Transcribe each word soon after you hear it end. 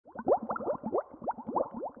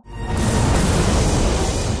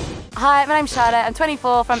Hi, my name's Charlotte, I'm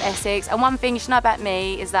 24 from Essex, and one thing you should know about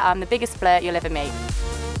me is that I'm the biggest flirt you'll ever meet.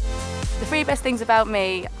 The three best things about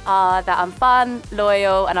me are that I'm fun,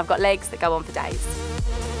 loyal, and I've got legs that go on for days.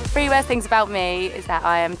 Three worst things about me is that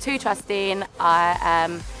I am too trusting, I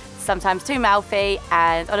am sometimes too mouthy,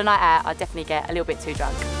 and on a night out I definitely get a little bit too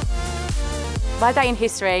drunk. My dating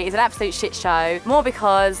history is an absolute shit show, more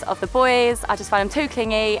because of the boys. I just find them too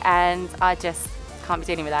clingy and I just can't be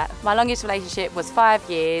dealing with that. My longest relationship was 5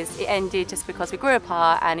 years. It ended just because we grew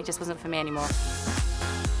apart and it just wasn't for me anymore.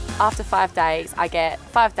 After 5 dates, I get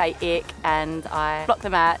 5-day ick and I block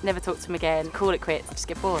them out, never talk to them again, call it quits, just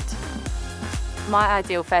get bored. My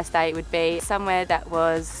ideal first date would be somewhere that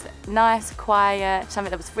was nice, quiet,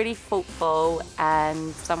 something that was really thoughtful,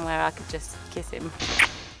 and somewhere I could just kiss him.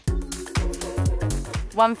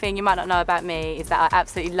 One thing you might not know about me is that I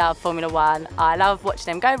absolutely love Formula One. I love watching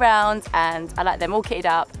them go round, and I like them all kitted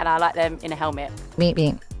up, and I like them in a helmet. Meet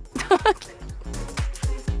me.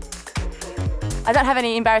 I don't have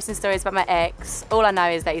any embarrassing stories about my ex. All I know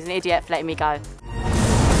is that he's an idiot for letting me go.